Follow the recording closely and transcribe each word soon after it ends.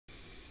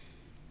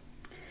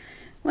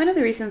One of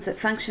the reasons that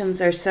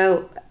functions are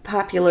so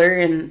popular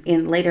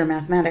in later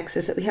mathematics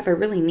is that we have a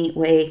really neat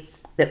way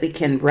that we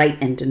can write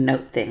and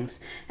denote things.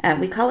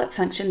 We call it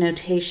function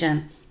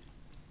notation,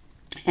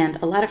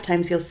 and a lot of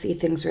times you'll see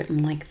things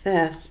written like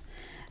this.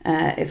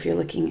 If you're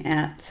looking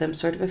at some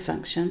sort of a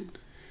function,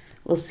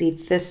 we'll see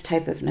this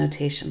type of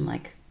notation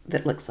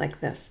that looks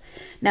like this.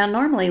 Now,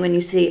 normally when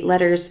you see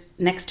letters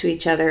next to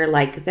each other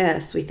like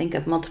this, we think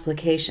of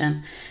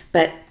multiplication,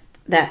 but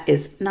that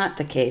is not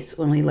the case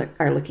when we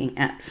are looking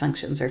at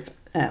functions or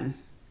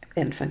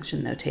and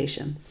function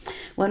notation.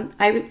 When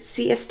I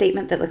see a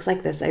statement that looks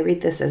like this, I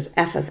read this as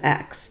f of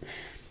x.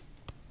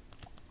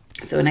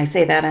 So when I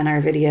say that in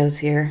our videos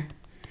here,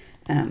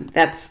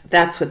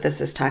 that's what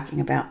this is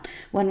talking about.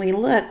 When we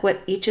look,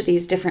 what each of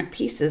these different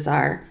pieces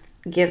are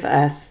give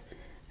us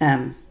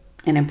an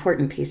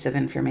important piece of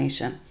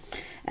information.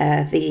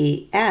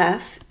 The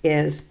f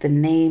is the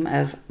name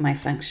of my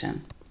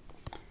function.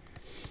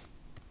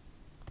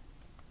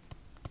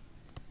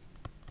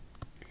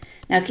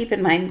 Now keep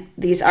in mind,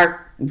 these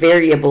are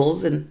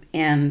variables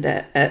and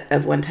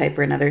of one type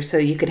or another, so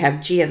you could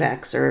have g of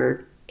x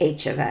or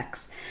h of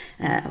x.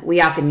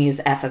 We often use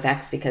f of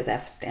x because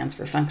f stands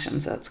for function,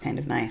 so it's kind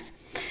of nice.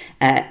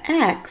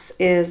 X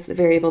is the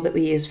variable that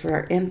we use for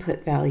our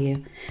input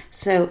value.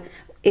 So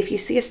if you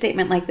see a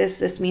statement like this,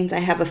 this means I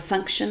have a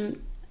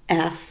function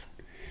f,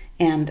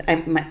 and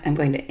I'm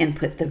going to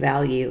input the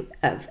value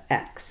of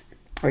x,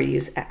 or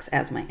use x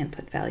as my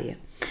input value.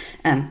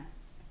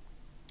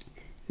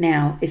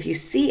 Now, if you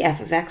see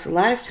f of x, a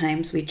lot of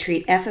times we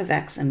treat f of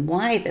x and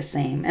y the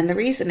same. And the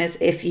reason is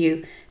if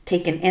you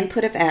take an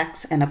input of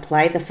x and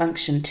apply the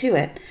function to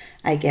it,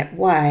 I get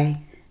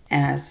y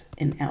as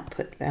an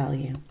output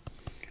value.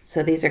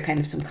 So these are kind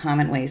of some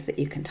common ways that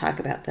you can talk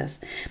about this.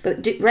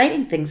 But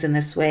writing things in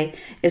this way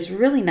is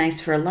really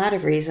nice for a lot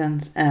of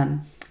reasons.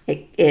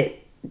 It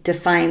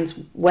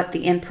defines what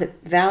the input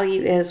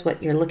value is,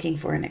 what you're looking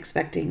for and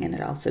expecting, and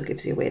it also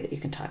gives you a way that you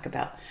can talk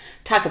about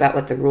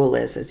what the rule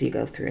is as you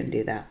go through and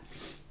do that.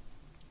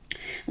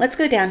 Let's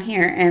go down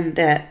here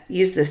and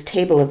use this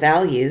table of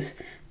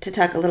values to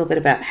talk a little bit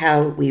about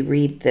how we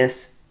read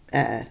this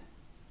f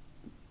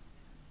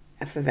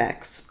of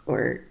x,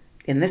 or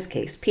in this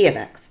case, p of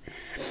x.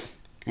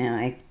 Now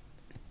I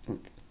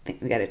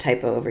think we got a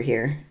typo over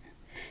here.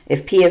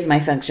 If p is my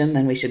function,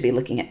 then we should be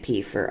looking at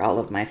p for all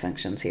of my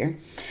functions here.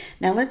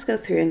 Now let's go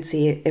through and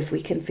see if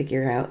we can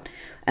figure out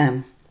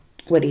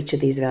what each of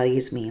these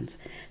values means.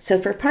 So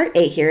for part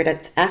A here,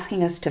 it's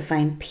asking us to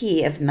find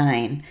p of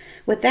 9.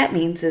 What that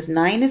means is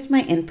 9 is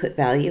my input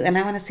value, and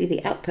I want to see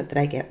the output that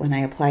I get when I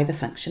apply the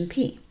function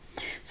p.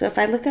 So if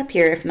I look up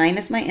here, if 9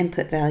 is my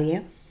input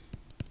value,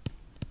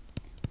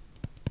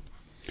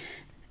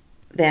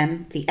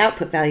 then the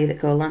output value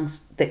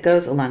that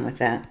goes along with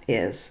that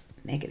is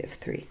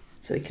 -3.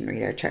 So we can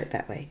read our chart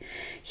that way.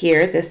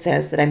 Here, this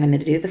says that I'm going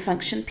to do the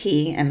function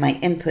p, and my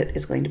input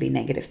is going to be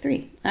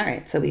 -3. All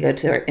right, so we go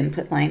to our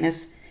input line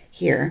is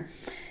here.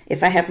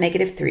 If I have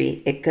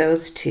 -3, it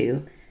goes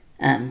to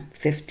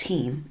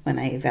 15 when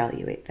I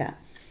evaluate that.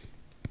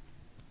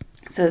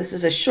 So this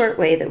is a short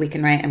way that we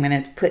can write. I'm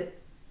going to put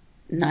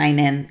 9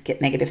 in,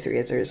 get -3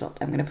 as a result.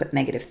 I'm going to put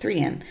 -3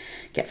 in,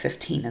 get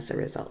 15 as a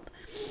result.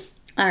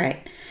 All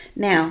right,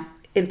 now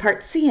in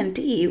part C and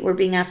D, we're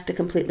being asked a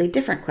completely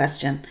different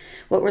question.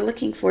 What we're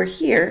looking for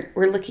here,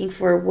 we're looking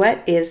for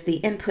what is the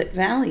input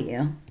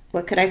value?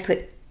 What could I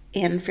put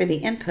in for the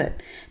input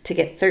to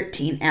get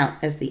 13 out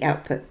as the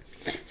output?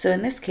 So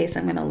in this case,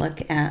 I'm going to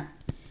look at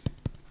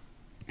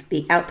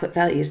the output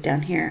values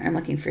down here. I'm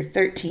looking for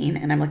 13,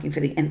 and I'm looking for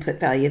the input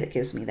value that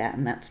gives me that,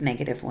 and that's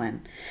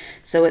 -1.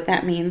 So what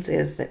that means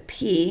is that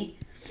p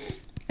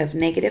of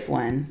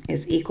 -1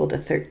 is equal to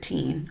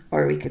 13,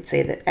 or we could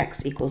say that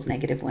x equals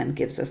 -1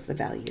 gives us the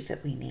value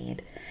that we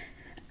need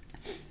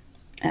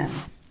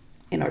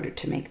in order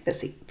to make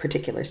this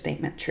particular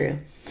statement true.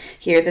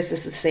 Here, this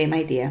is the same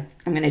idea.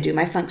 I'm going to do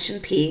my function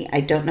p.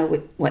 I don't know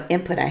what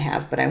input I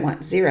have, but I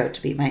want 0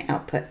 to be my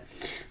output.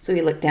 So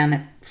we look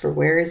down for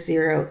where is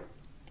 0,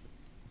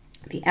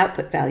 the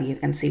output value,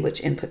 and see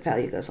which input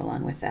value goes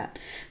along with that.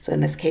 So in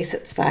this case,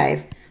 it's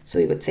 5. So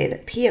we would say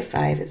that p of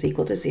 5 is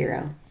equal to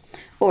 0.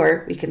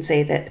 Or we can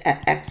say that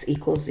at x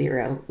equals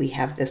 0, we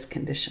have this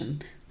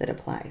condition that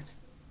applies.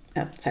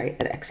 Oh, sorry,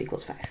 at x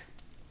equals 5.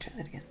 Try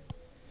that again.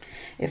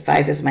 If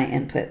 5 is my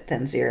input,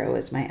 then 0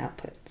 is my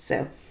output.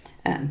 So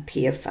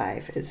p of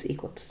 5 is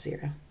equal to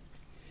 0.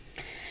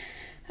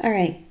 All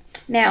right.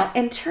 Now,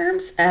 in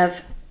terms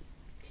of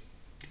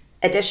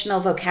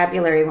additional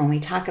vocabulary when we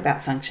talk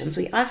about functions,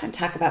 we often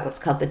talk about what's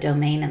called the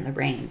domain and the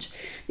range.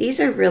 These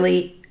are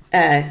really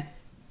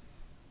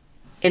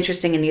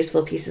interesting and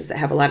useful pieces that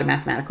have a lot of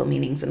mathematical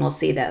meanings, and we'll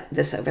see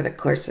this over the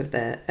course of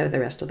the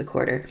rest of the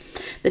quarter.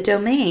 The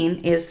domain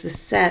is the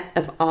set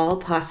of all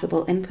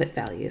possible input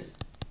values.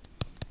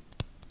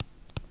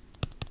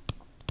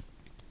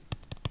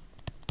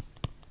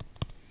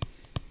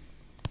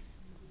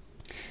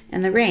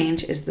 And the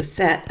range is the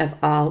set of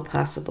all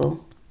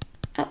possible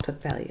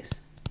output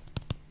values.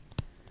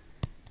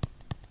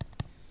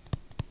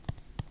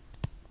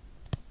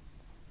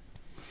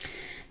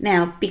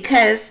 Now,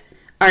 because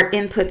our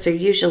inputs are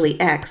usually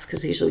x,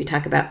 because usually we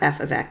talk about f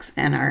of x,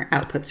 and our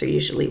outputs are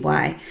usually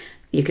y,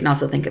 you can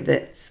also think of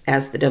this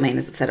as the domain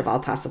is the set of all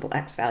possible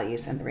x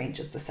values, and the range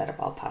is the set of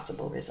all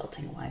possible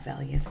resulting y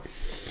values.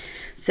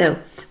 So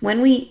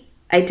when we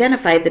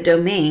identify the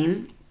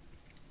domain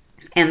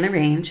and the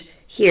range,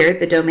 here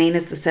the domain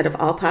is the set of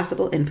all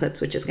possible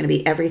inputs, which is going to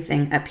be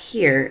everything up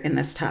here in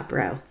this top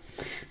row.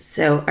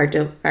 So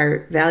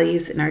our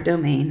values in our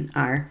domain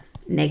are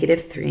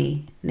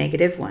 -3,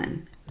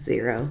 -1,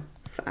 0,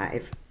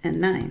 5, and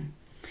 9.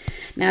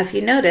 Now if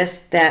you notice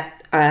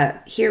that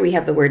here we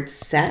have the word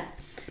set.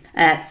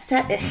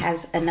 Set, it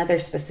has another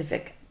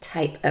specific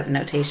type of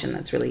notation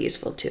that's really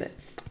useful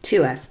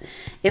to us.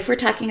 If we're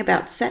talking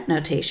about set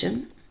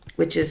notation,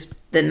 which is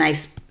the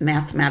nice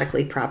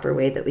mathematically proper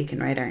way that we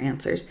can write our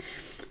answers,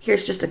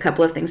 here's just a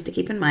couple of things to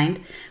keep in mind.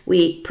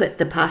 We put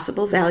the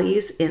possible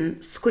values in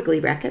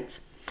squiggly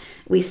brackets.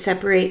 We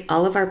separate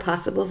all of our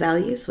possible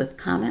values with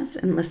commas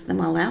and list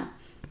them all out.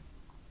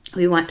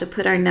 We want to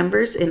put our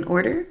numbers in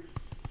order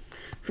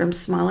from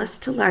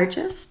smallest to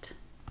largest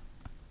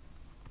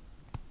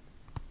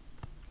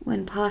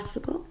when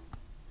possible.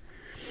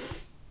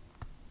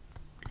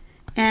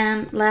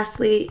 And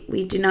lastly,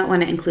 we do not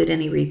want to include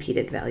any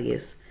repeated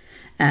values.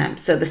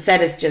 So the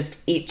set is just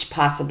each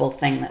possible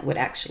thing that would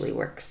actually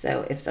work.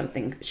 So if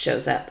something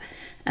shows up,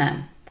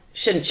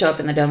 shouldn't show up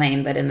in the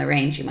domain, but in the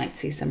range, you might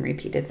see some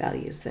repeated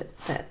values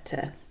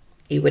that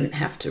you wouldn't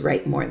have to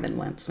write more than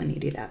once when you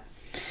do that.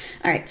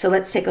 All right, so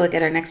let's take a look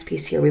at our next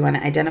piece here. We want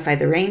to identify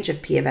the range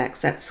of p of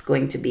x. That's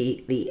going to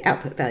be the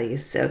output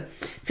values. So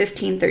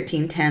 15,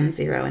 13, 10,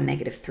 0, and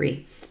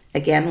 -3.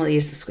 Again, we'll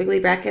use the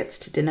squiggly brackets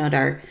to denote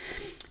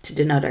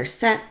our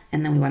set,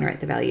 and then we want to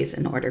write the values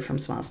in order from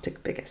smallest to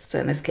biggest. So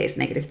in this case,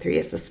 -3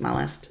 is the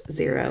smallest,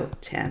 0,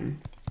 10,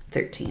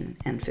 13,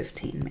 and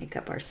 15 make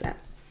up our set.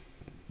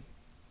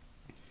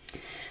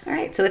 All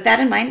right, so with that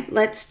in mind,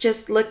 let's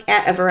just look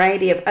at a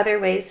variety of other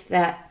ways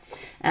that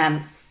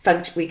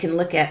we can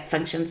look at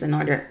functions in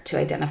order to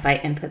identify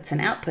inputs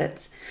and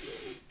outputs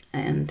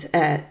and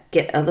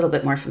get a little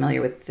bit more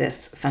familiar with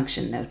this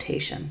function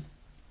notation.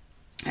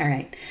 All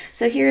right,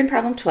 so here in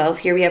problem 12,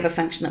 here we have a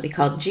function that we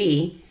call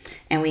g,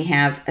 and we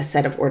have a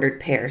set of ordered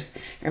pairs.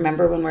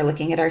 Remember, when we're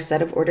looking at our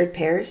set of ordered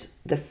pairs,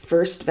 the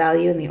first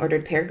value in the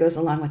ordered pair goes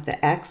along with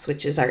the x,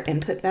 which is our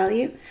input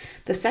value.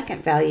 The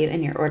second value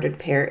in your ordered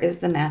pair is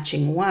the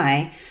matching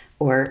y,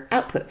 or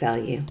output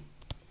value,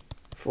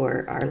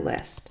 for our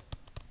list.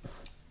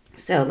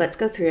 So let's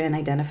go through and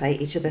identify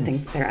each of the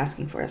things that they're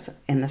asking for us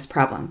in this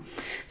problem.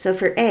 So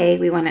for A,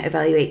 we want to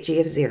evaluate g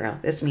of 0.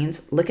 This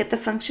means look at the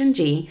function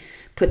g,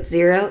 put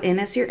 0 in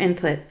as your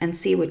input, and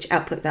see which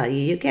output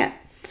value you get.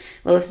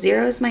 Well, if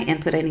 0 is my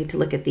input, I need to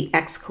look at the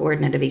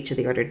x-coordinate of each of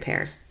the ordered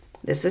pairs.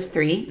 This is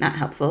 3, not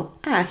helpful.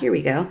 Here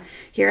we go.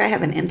 Here I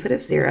have an input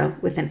of 0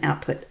 with an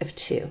output of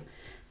 2.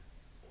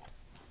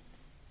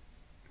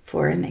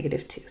 4 and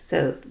 -2.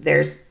 So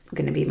there's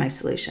going to be my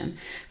solution.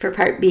 For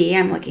part B,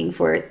 I'm looking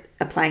for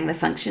applying the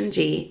function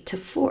g to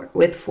 4,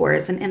 with 4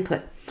 as an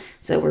input.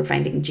 So we're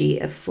finding g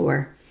of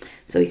 4.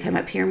 So we come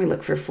up here and we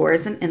look for 4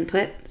 as an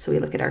input. So we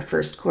look at our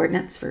first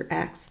coordinates for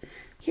x.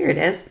 Here it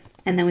is.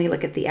 And then we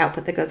look at the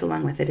output that goes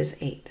along with it is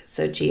 8.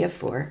 So g of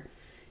 4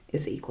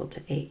 is equal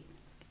to 8.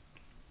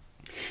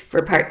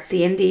 For part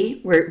C and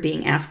D, we're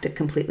being asked a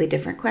completely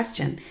different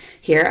question.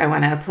 Here, I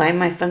want to apply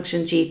my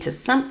function g to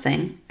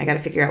something. I got to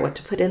figure out what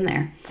to put in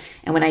there.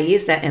 And when I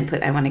use that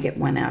input, I want to get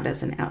 1 out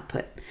as an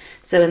output.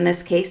 So in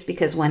this case,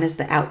 because 1 is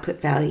the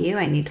output value,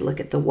 I need to look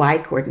at the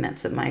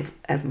y-coordinates of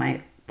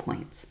my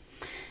points.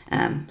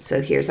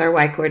 So here's our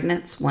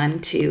y-coordinates, 1,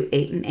 2,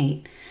 8, and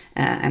 8.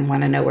 I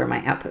want to know where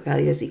my output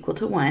value is equal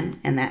to 1,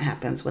 and that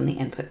happens when the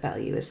input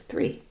value is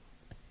 3.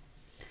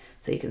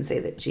 So you can say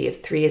that g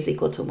of 3 is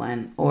equal to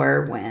 1,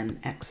 or when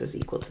x is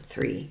equal to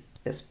 3,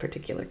 this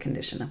particular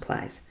condition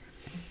applies.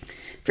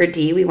 For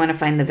D, we want to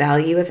find the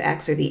value of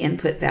x, or the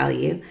input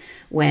value,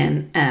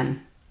 when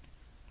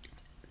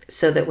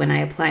so that when I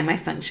apply my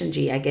function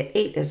g, I get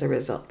 8 as a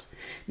result.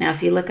 Now,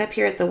 if you look up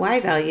here at the y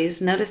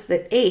values, notice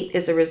that 8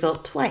 is a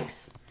result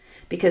twice,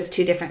 because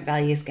 2 different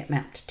values get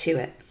mapped to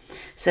it.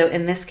 So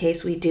in this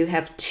case, we do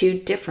have 2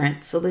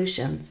 different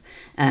solutions,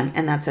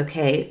 and that's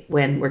okay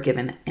when we're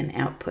given an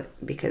output,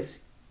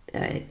 because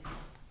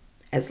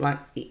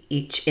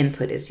each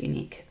input is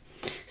unique.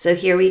 So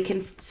here we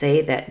can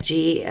say that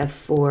g of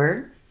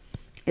 4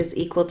 is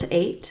equal to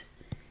 8,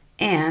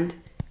 and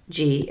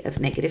g of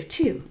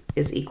 -2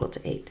 is equal to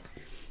 8.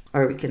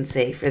 Or we can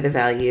say for the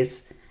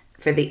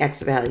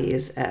x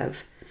values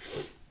of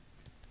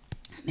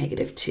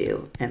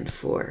 -2 and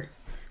 4,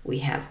 we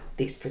have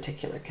these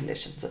particular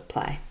conditions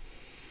apply.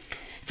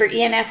 For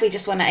E and F, we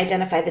just want to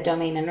identify the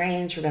domain and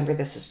range. Remember,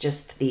 this is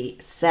just the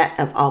set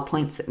of all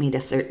points that meet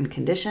a certain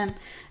condition.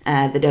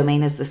 The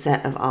domain is the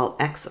set of all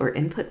x or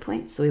input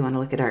points. So we want to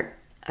look at our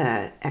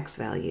x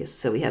values.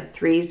 So we have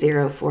 3,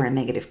 0, 4, and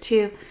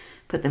 -2.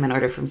 Put them in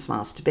order from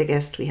smallest to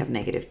biggest. We have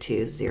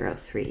 -2, 0,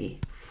 3,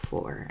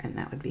 4, and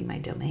that would be my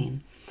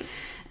domain.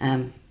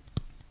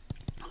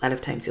 A lot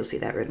of times you'll see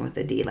that written with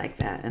a D like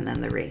that, and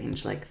then the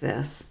range like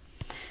this.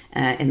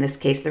 In this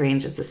case, the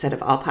range is the set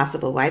of all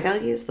possible y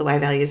values. The y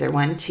values are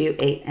 1, 2,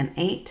 8, and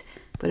 8.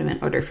 Put them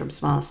in order from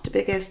smallest to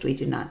biggest. We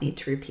do not need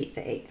to repeat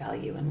the 8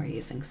 value when we're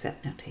using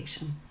set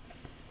notation.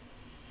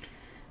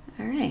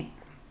 All right.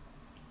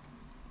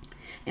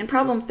 In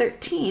problem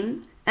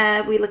 13,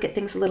 we look at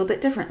things a little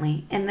bit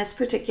differently. In this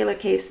particular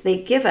case,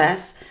 they give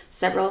us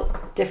several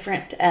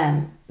different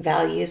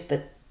values,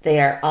 but they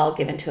are all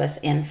given to us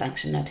in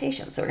function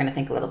notation. So we're going to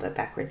think a little bit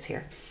backwards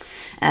here.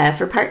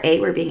 For part A,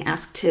 we're being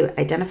asked to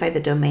identify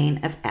the domain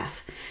of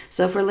f.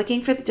 So if we're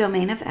looking for the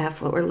domain of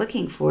f, what we're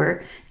looking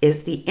for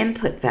is the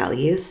input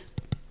values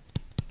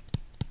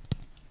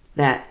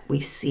that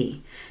we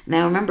see.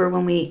 Now remember,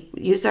 when we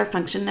use our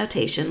function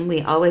notation,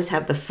 we always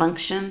have the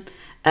function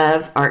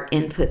of our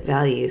input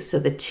value. So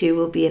the 2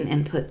 will be an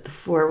input, the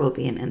 4 will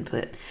be an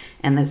input,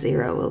 and the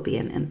 0 will be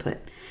an input.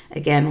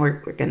 Again, we're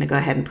going to go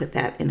ahead and put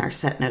that in our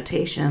set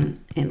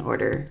notation in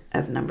order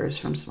of numbers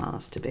from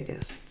smallest to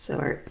biggest. So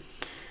our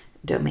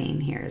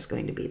domain here is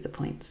going to be the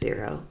points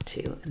 0,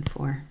 2, and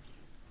 4.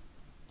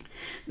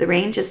 The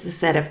range is the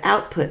set of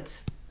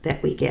outputs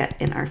that we get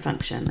in our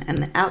function, and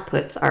the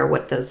outputs are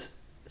what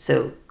those,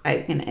 so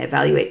I can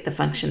evaluate the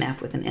function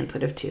f with an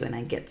input of 2, and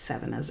I get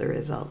 7 as a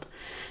result.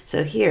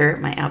 So here,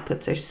 my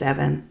outputs are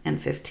 7 and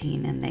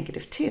 15 and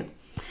negative 2.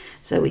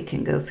 So we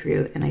can go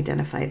through and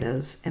identify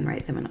those and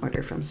write them in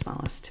order from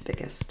smallest to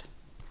biggest.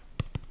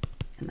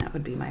 And that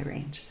would be my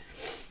range.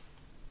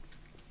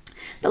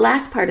 The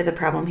last part of the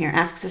problem here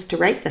asks us to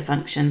write the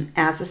function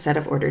as a set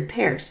of ordered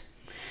pairs.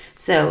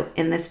 So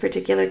in this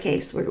particular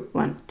case, we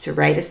want to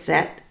write a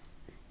set.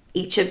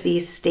 Each of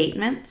these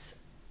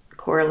statements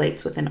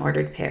correlates with an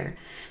ordered pair.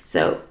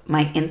 So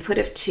my input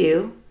of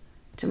 2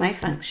 to my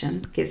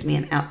function gives me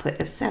an output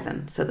of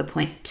 7. So the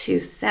point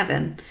 2,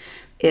 7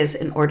 is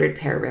an ordered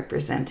pair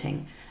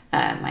representing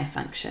my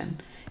function.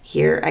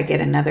 Here I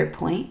get another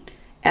point.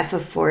 F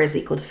of 4 is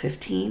equal to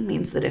 15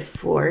 means that if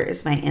 4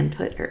 is my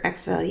input or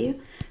x value,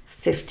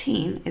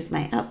 15 is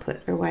my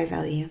output or y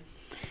value.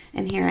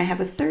 And here I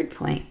have a third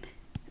point.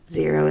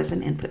 0 is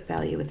an input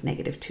value with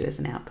negative 2 as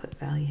an output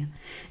value.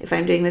 If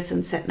I'm doing this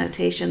in set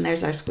notation,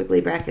 there's our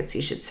squiggly brackets.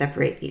 You should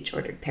separate each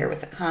ordered pair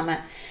with a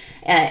comma.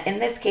 In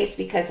this case,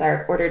 because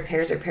our ordered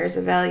pairs are pairs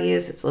of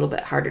values, it's a little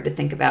bit harder to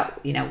think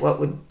about, what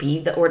would be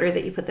the order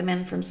that you put them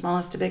in from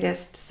smallest to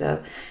biggest.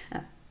 So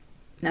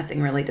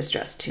nothing really to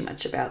stress too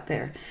much about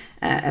there,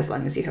 as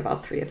long as you have all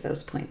 3 of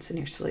those points in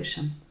your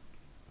solution.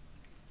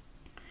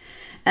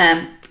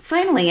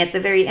 Finally, at the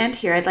very end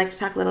here, I'd like to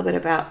talk a little bit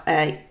about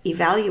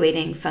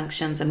evaluating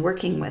functions and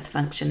working with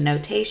function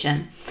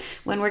notation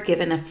when we're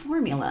given a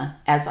formula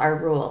as our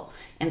rule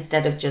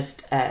instead of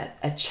just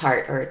a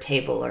chart or a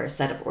table or a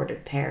set of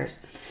ordered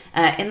pairs.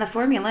 In the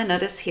formula,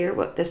 notice here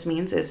what this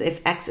means is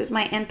if x is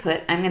my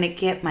input, I'm going to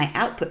get my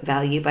output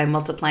value by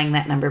multiplying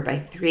that number by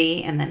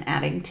 3 and then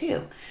adding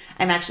 2.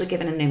 I'm actually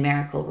given a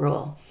numerical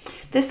rule.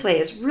 This way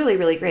is really,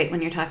 really great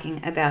when you're talking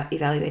about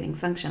evaluating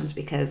functions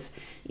because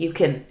you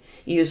can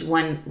use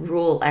one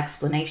rule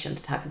explanation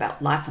to talk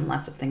about lots and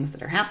lots of things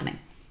that are happening.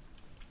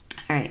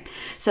 All right,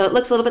 so it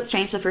looks a little bit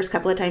strange the first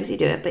couple of times you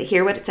do it, but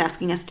here what it's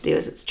asking us to do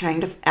is it's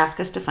trying to ask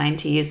us to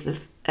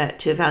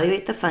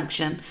evaluate the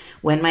function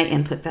when my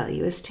input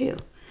value is 2.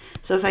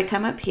 So if I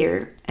come up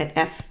here at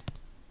f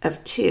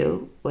of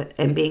 2, what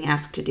I'm being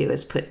asked to do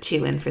is put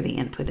 2 in for the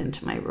input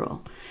into my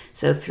rule.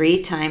 So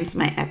 3 times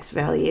my x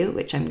value,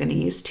 which I'm going to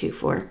use 2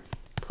 for,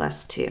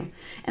 plus 2.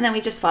 And then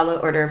we just follow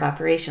order of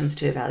operations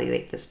to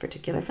evaluate this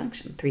particular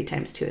function. 3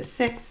 times 2 is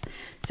 6,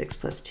 6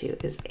 plus 2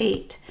 is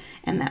 8,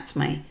 and that's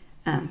my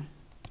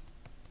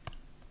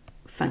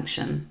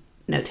function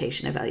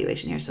notation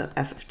evaluation here. So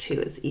f of 2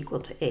 is equal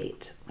to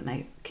 8, when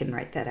I can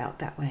write that out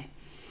that way.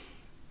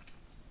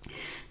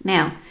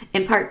 Now,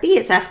 in part B,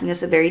 it's asking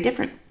us a very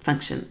different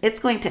function. It's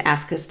going to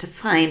ask us to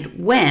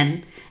find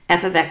when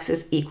f of x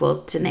is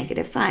equal to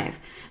negative 5.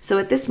 So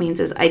what this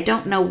means is I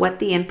don't know what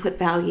the input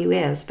value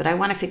is, but I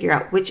want to figure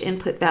out which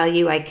input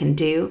value I can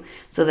do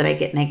so that I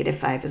get negative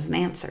 5 as an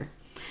answer.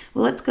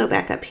 Well, let's go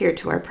back up here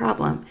to our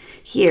problem.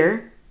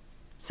 Here,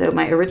 so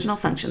my original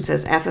function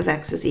says f of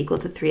x is equal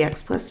to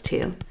 3x plus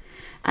 2.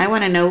 I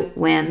want to know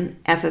when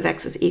f of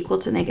x is equal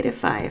to negative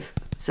 5.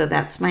 So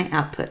that's my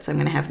output. So I'm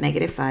going to have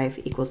negative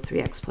 5 equals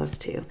 3x plus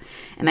 2.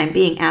 And I'm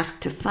being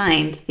asked to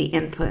find the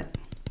input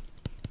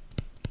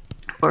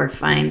or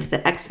find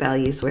the x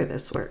values where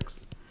this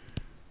works.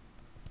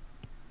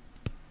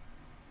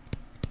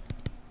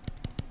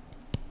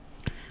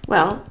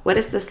 Well, what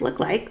does this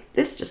look like?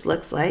 This just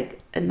looks like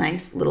a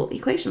nice little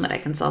equation that I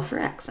can solve for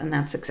x, and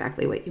that's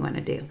exactly what you want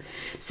to do.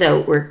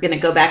 So we're going to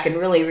go back and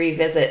really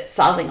revisit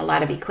solving a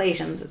lot of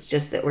equations. It's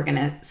just that we're going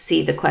to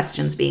see the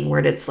questions being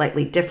worded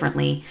slightly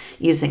differently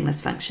using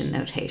this function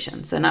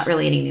notation. So not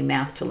really any new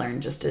math to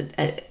learn, just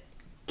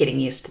getting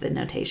used to the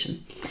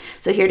notation.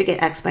 So here to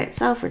get x by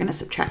itself, we're going to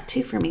subtract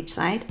 2 from each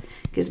side.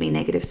 It gives me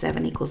negative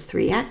 7 equals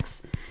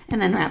 3x.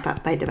 and then wrap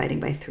up by dividing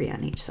by 3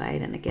 on each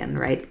side. And again,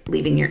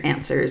 leaving your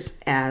answers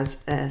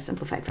as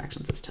simplified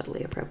fractions is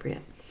totally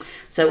appropriate.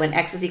 So when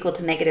x is equal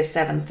to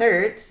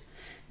 -7/3,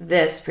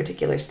 this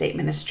particular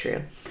statement is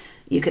true.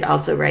 You could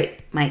also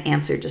write my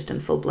answer just in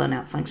full blown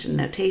out function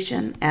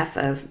notation. F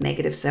of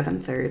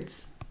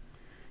 -7/3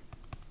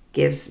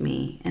 gives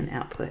me an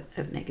output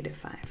of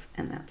 -5.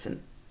 And that's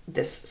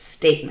this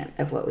statement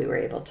of what we were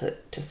able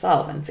to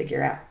solve and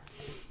figure out.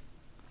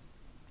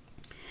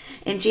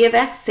 In g of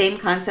x, same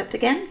concept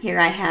again. Here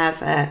I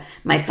have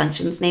my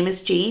function's name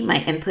is g,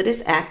 my input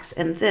is x,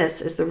 and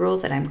this is the rule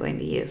that I'm going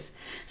to use.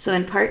 So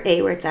in part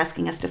A, where it's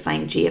asking us to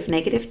find g of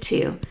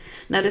 -2,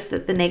 notice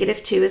that the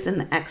 -2 is in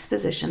the x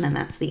position, and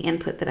that's the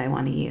input that I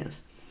want to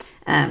use.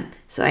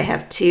 So I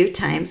have 2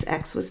 times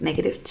x was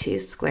 -2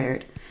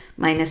 squared,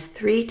 minus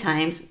 3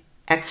 times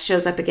x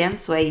shows up again,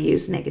 so I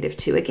use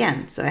 -2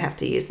 again. So I have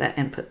to use that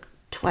input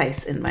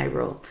twice in my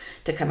rule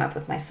to come up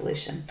with my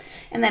solution.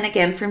 And then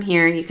again from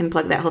here, you can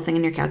plug that whole thing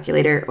in your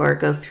calculator or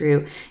go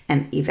through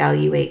and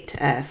evaluate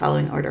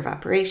following order of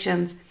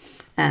operations.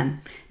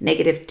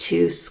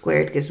 -2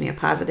 squared gives me a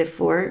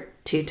 +4.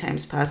 2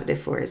 times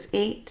 +4 is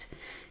 8.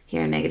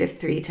 Here,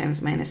 -3 times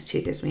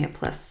 -2 gives me a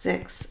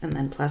 +6, and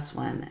then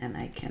 +1, and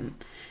I can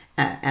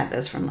add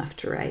those from left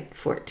to right.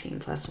 14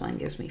 plus 1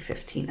 gives me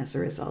 15 as a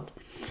result.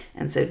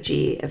 And so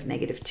g of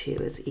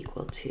 -2 is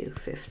equal to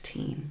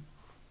 15.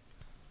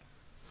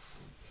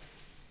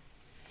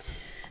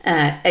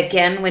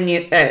 Again, when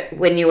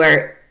you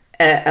are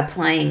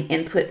applying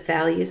input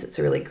values, it's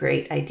a really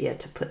great idea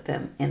to put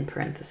them in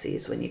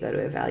parentheses when you go to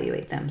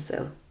evaluate them.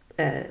 So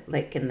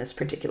like in this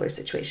particular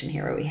situation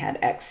here where we had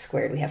x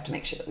squared, we have to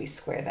make sure that we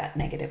square that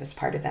negative as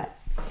part of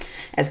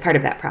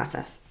that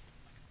process.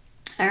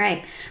 All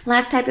right,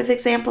 last type of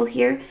example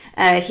here.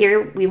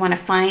 Here we want to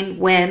find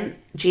when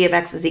g of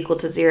x is equal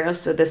to 0.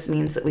 So this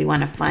means that we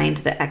want to find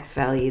the x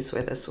values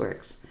where this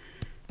works.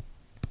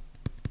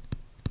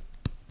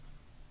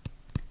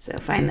 So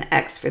find the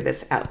x for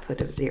this output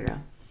of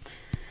 0.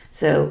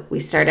 So we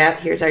start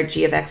out, here's our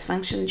g of x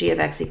function. G of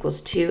x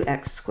equals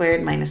 2x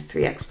squared minus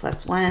 3x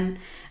plus 1.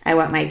 I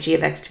want my g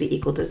of x to be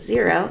equal to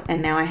 0,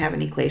 and now I have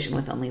an equation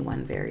with only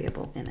one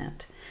variable in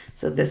it.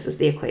 So this is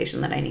the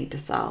equation that I need to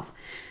solve.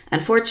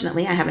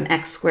 Unfortunately, I have an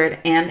x squared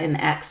and an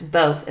x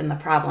both in the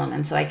problem,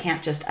 and so I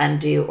can't just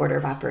undo order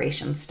of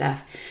operations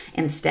stuff.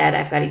 Instead,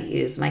 I've got to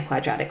use my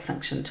quadratic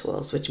function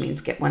tools, which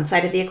means get one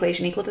side of the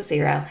equation equal to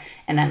 0,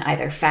 and then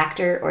either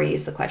factor or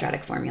use the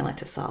quadratic formula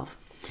to solve.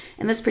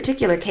 In this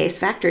particular case,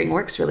 factoring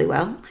works really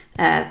well.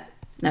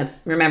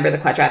 Remember, the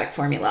quadratic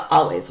formula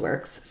always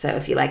works, so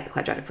if you like the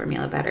quadratic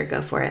formula better,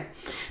 go for it.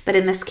 But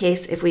in this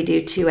case, if we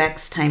do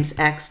 2x times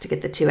x to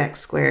get the 2x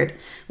squared,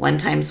 1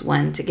 times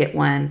 1 to get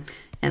 1,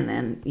 and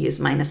then use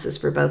minuses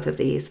for both of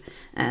these,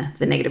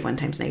 the -1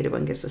 times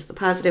 -1 gives us the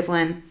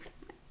 +1.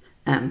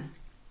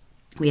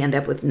 We end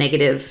up with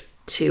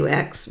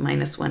 -2x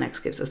minus 1x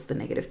gives us the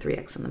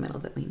 -3x in the middle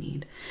that we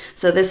need.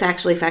 So this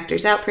actually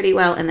factors out pretty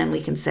well, and then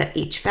we can set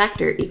each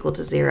factor equal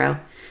to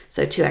 0.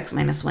 So 2x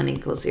minus 1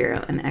 equals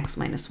 0, and x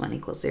minus 1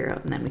 equals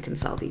 0, and then we can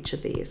solve each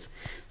of these.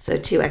 So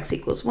 2x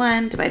equals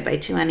 1, divide by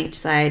 2 on each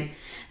side,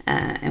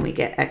 and we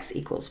get x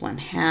equals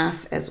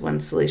 1/2 as one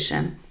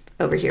solution.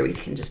 Over here, we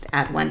can just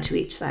add 1 to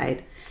each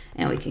side,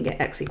 and we can get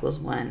x equals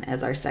 1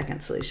 as our second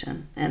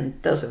solution. And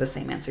those are the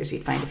same answers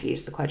you'd find if you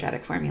use the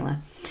quadratic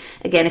formula.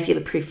 Again, if you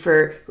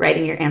prefer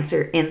writing your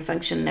answer in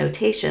function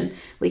notation,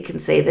 we can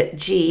say that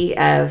g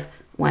of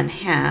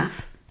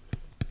 1/2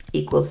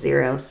 equals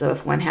 0. So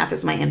if 1/2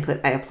 is my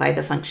input, I apply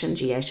the function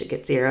g, I should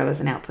get 0 as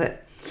an output.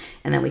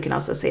 And then we can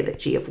also say that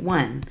g of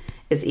 1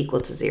 is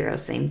equal to 0,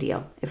 same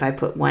deal. If I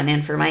put 1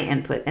 in for my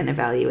input and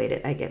evaluate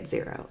it, I get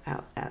 0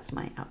 out as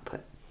my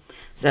output.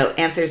 So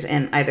answers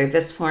in either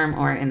this form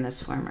or in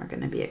this form are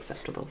going to be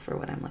acceptable for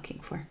what I'm looking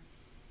for.